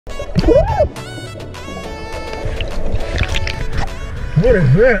What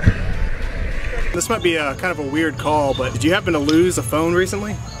is that? This might be a kind of a weird call, but did you happen to lose a phone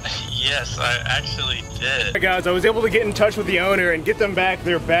recently? Yes, I actually did. Hey guys, I was able to get in touch with the owner and get them back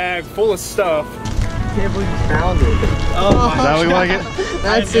their bag full of stuff. I can't believe you found it. Oh, is that what you like it?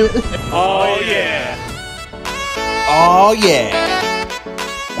 That's it. Oh yeah. Oh yeah.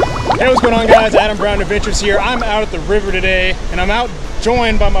 Hey, what's going on guys? AdamBrownAdventures here. I'm out at the river today and I'm out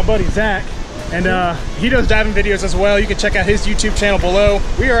joined by my buddy Zach. And he does diving videos as well. You can check out his YouTube channel below.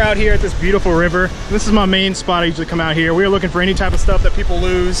 We are out here at this beautiful river. This is my main spot. I usually come out here. We are looking for any type of stuff that people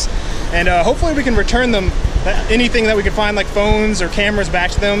lose. And hopefully we can return them, anything that we can find like phones or cameras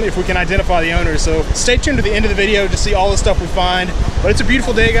back to them if we can identify the owners. So stay tuned to the end of the video to see all the stuff we find. But it's a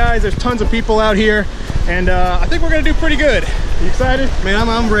beautiful day guys. There's tons of people out here. And I think we're gonna do pretty good. You excited? Man,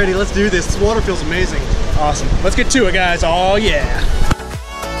 I'm ready. Let's do this. This water feels amazing. Awesome. Let's get to it guys. Oh yeah.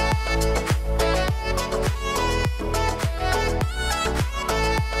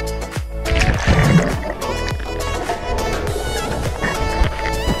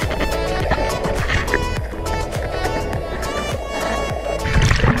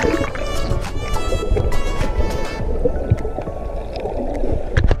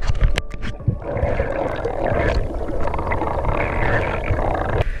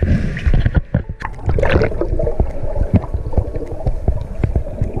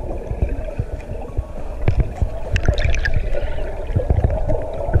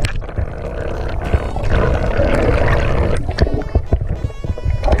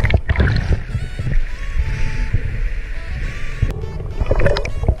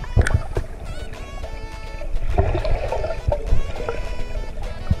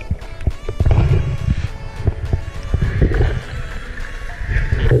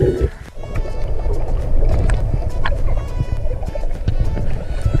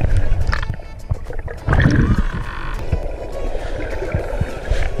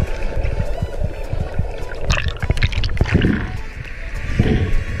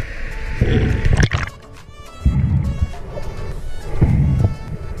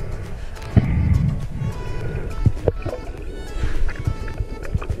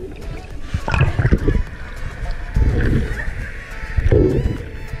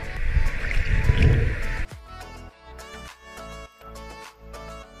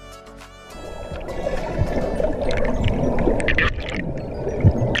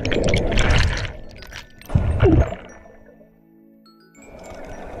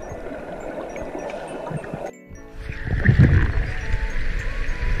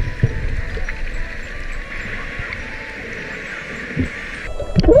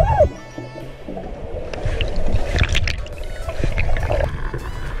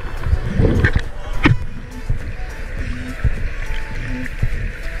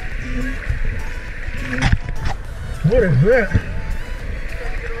 What is that?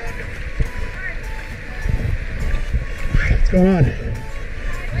 What's going on?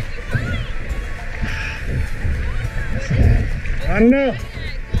 I don't know.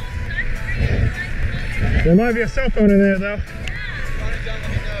 There might be a cell phone in there though.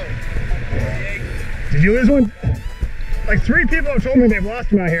 Did you lose one? Like 3 people have told me they've lost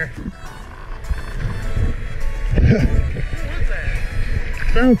them out here.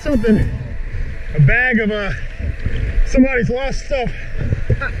 Found something. A bag of somebody's lost stuff.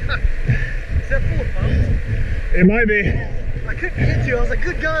 Is that full of phones? It might be. I couldn't get to. I was like,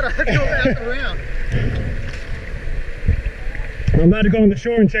 good God, I have to go back around. I'm about to go on the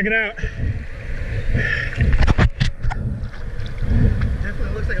shore and check it out.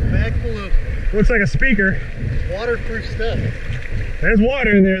 Definitely looks like a bag full of Looks like a speaker. waterproof stuff. There's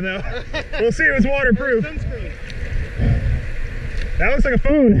water in there though. We'll see if it's waterproof. Sunscreen. That looks like a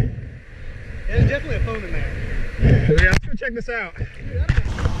phone. Yeah, there's definitely a phone in there. Yeah, let's go check this out.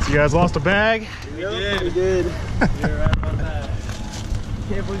 So you guys lost a bag? We did. You're right about that.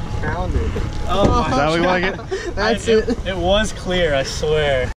 Can't believe you found it. Oh, Is that what you like it? That's it. It was clear, I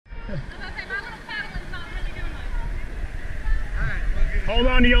swear. Hold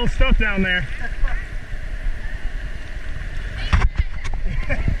on to y'all stuff down there.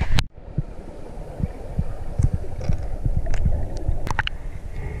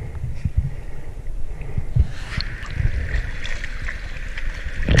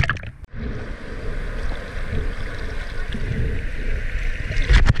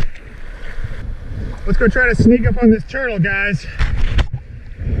 Let's go try to sneak up on this turtle, guys.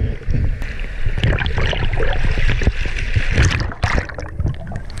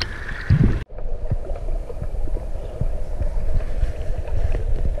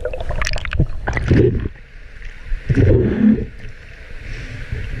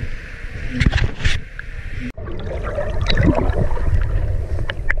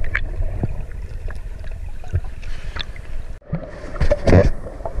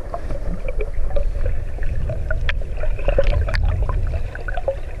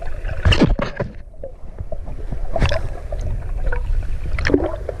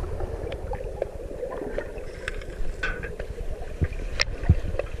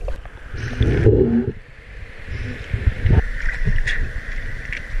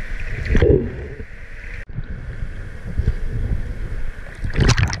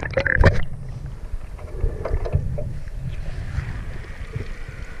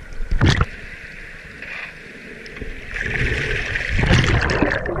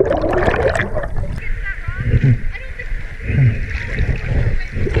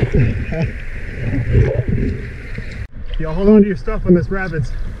 So hold on to your stuff on this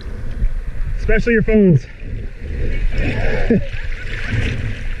rapids, especially your phones.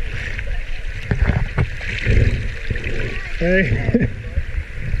 Hey.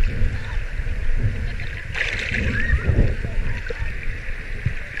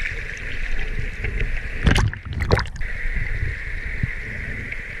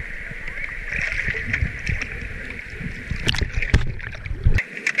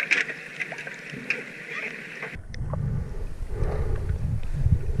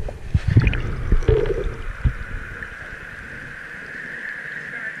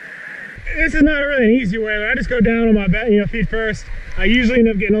 This is not really an easy way. I just go down on my back, feet first. I usually end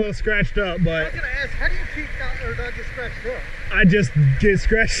up getting a little scratched up, but I was gonna ask, how do you keep not get scratched up? I just get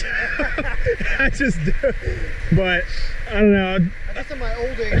scratched. I just do. But I don't know. I guess at my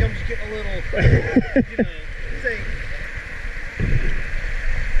old age, I'm just getting a little, safe.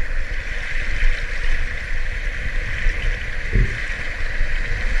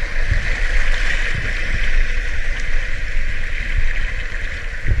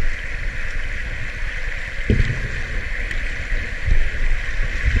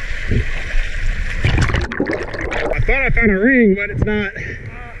 I thought I found a ring, but it's not.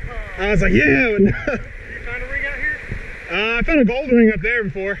 I was like, yeah. But no. You found a ring out here? I found a gold ring up there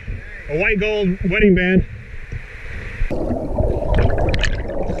before. A white gold wedding band.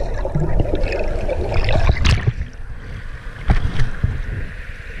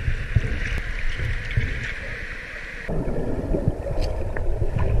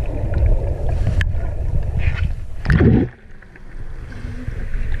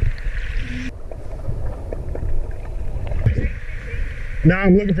 Now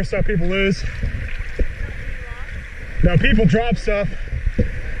I'm looking for stuff people lose. No, people drop stuff.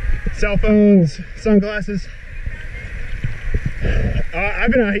 Cell phones, sunglasses.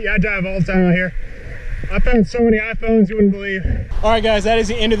 I've been out here, I dive all the time out here. I found so many iPhones you wouldn't believe. All right, guys, that is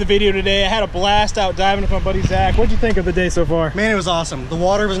the end of the video today. I had a blast out diving with my buddy Zach. What'd you think of the day so far? Man, it was awesome. The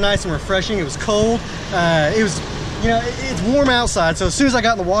water was nice and refreshing. It was cold. It was, it's warm outside, so as soon as I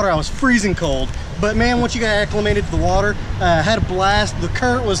got in the water, I was freezing cold. But man, once you got acclimated to the water, had a blast. The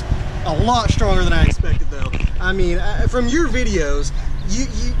current was a lot stronger than I expected, though. I mean, from your videos,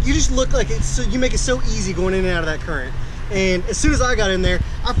 you just look like it's so, you make it so easy going in and out of that current. And as soon as I got in there,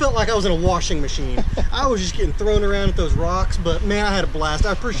 I felt like I was in a washing machine. I was just getting thrown around at those rocks, but man, I had a blast.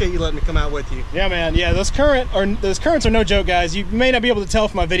 I appreciate you letting me come out with you. Yeah, man. Yeah, those currents are no joke, guys. You may not be able to tell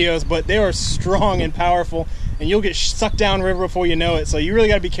from my videos, but they are strong and powerful, and you'll get sucked down river before you know it. So you really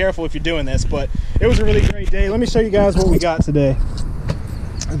got to be careful if you're doing this. But it was a really great day. Let me show you guys what we got today.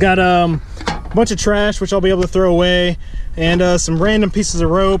 I've got a bunch of trash, which I'll be able to throw away, and some random pieces of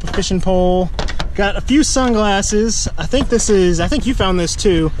rope, a fishing pole. Got a few sunglasses. I think you found this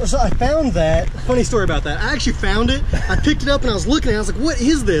too. So I found that. Funny story about that. I actually found it. I picked it up and I was looking at it. I was like, what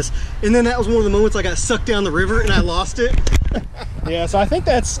is this? And then that was one of the moments I got sucked down the river and I lost it. Yeah, so I think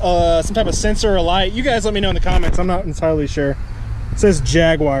that's some type of sensor or light. You guys let me know in the comments. I'm not entirely sure. It says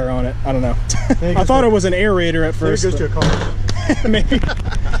Jaguar on it. I don't know. I thought it was an aerator at first. Maybe it goes to a car. Maybe.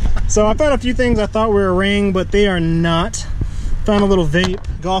 So I found a few things I thought were a ring, but they are not. Found a little vape,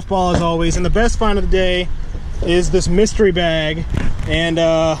 golf ball as always, and the best find of the day is this mystery bag. And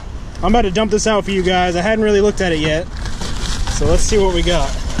I'm about to dump this out for you guys. I hadn't really looked at it yet, so let's see what we got.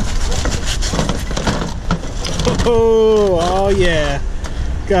 Oh yeah,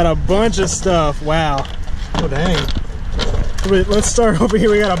 got a bunch of stuff. Wow. Oh dang. Let's start over here.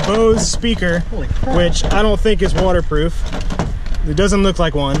 We got a Bose speaker, which I don't think is waterproof. It doesn't look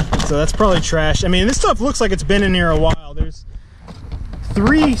like one, so that's probably trash. I mean, this stuff looks like it's been in here a while. There's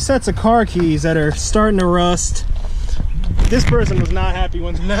 3 sets of car keys that are starting to rust. This person was not happy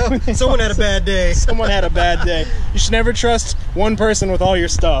when someone had a bad day. Someone had a bad day. You should never trust one person with all your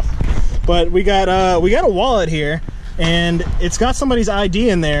stuff. But we got a wallet here, and it's got somebody's ID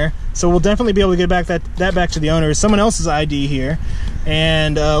in there, so we'll definitely be able to get back that back to the owner. Someone else's ID here,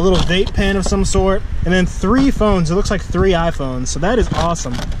 and a little vape pen of some sort, and then 3 phones. It looks like 3 iPhones, so that is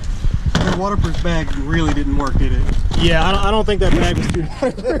awesome. The waterproof bag really didn't work, did it? Yeah, I don't think that bag was too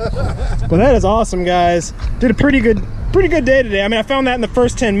waterproof. But that is awesome, guys. Did a pretty good day today. I mean, I found that in the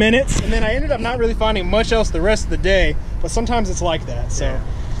first 10 minutes, and then I ended up not really finding much else the rest of the day, but sometimes it's like that, so. Yeah.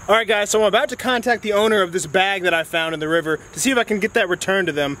 All right, guys, so I'm about to contact the owner of this bag that I found in the river to see if I can get that returned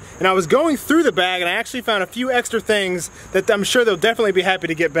to them. And I was going through the bag, and I actually found a few extra things that I'm sure they'll definitely be happy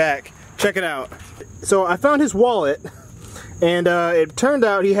to get back. Check it out. So I found his wallet, and it turned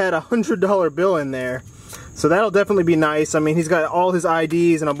out he had a $100 bill in there. So that'll definitely be nice. I mean, he's got all his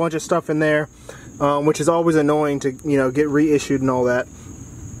IDs and a bunch of stuff in there, which is always annoying to, get reissued and all that.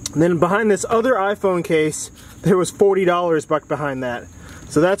 And then behind this other iPhone case, there was $40 back behind that.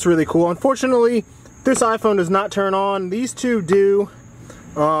 So that's really cool. Unfortunately, this iPhone does not turn on. These two do,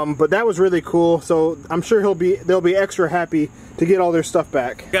 but that was really cool. So I'm sure they'll be extra happy to get all their stuff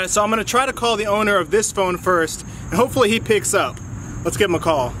back. Guys, so I'm gonna try to call the owner of this phone first, and hopefully he picks up. Let's give him a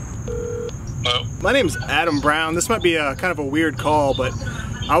call. Hello? My name's Adam Brown. This might be a kind of a weird call, but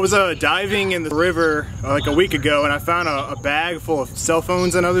I was diving in the river like a week ago, and I found a bag full of cell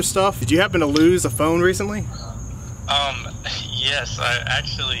phones and other stuff. Did you happen to lose a phone recently? Yes, I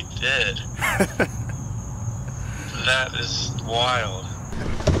actually did. That is wild.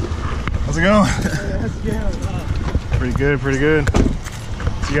 How's it going? Pretty good, pretty good.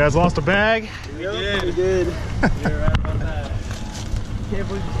 So you guys lost a bag? We did. You're right about that. Can't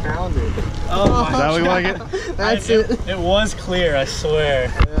believe you found it. Oh Is that what you like it? That's it. It was clear, I swear.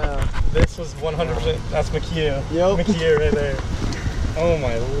 Yeah. This was 100%. That's McHugh. Yep. McHugh right there. Oh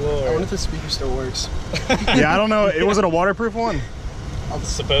my I wonder lord. if the speaker still works. Yeah, I don't know. Was it a waterproof one? I'm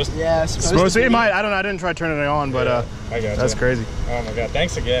supposed to. Yeah, Supposed to. It might. I don't know. I didn't try turning it on, but I got that's you. crazy. Oh my god,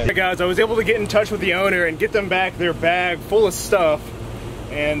 thanks again. Hey guys, I was able to get in touch with the owner and get them back their bag full of stuff.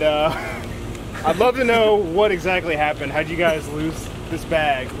 And I'd love to know what exactly happened. How'd you guys lose this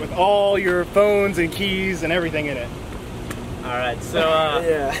bag with all your phones and keys and everything in it? Alright, so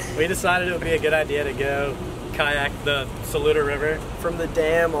Yeah. we decided it would be a good idea to go kayak the Saluda River From the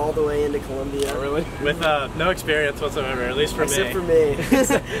dam all the way into Columbia. Really? with no experience whatsoever, at least for Except me. for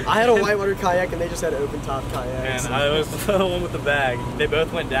me. I had a whitewater kayak and they just had open top kayaks. And I was the one with the bag. They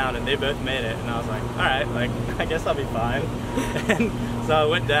both went down and they both made it. And I was like, alright, like, I guess I'll be fine. And so I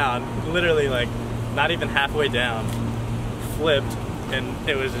went down, literally like not even halfway down, flipped, and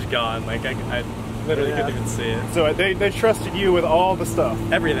it was just gone. Like I literally couldn't even see it. So they trusted you with all the stuff.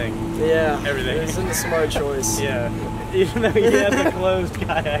 Everything. Yeah. Everything. It wasn't a smart choice. Yeah. Even though he has a closed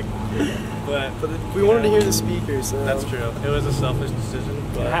kayak. But We wanted to hear the speakers, so. that's true. It was a selfish decision.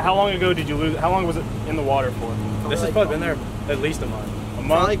 But How long ago did you lose? How long was it in the water for? this has probably been there at least a month. A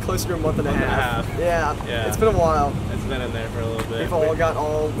Probably month? closer to a month and a Month and a half. half. Yeah. It's been a while. It's been in there for a little bit. We've all got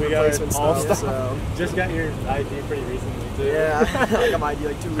all we got replacement all stuff, stuff. so. Just got your ID pretty recently too. Yeah. I got my ID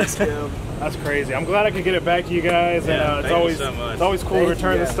like 2 weeks ago. That's crazy. I'm glad I could get it back to you guys, Yeah, and thank you so much. it's always cool Thank to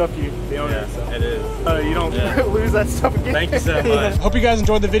return you, the stuff to you, the owner. Yeah, So. it is. You don't Yeah. lose that stuff again. Thank you so much. Hope you guys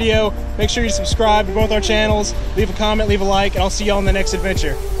enjoyed the video. Make sure you subscribe to both our channels, leave a comment, leave a like, and I'll see y'all in the next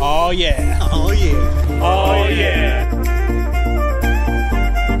adventure. Oh yeah. Oh yeah. Oh yeah.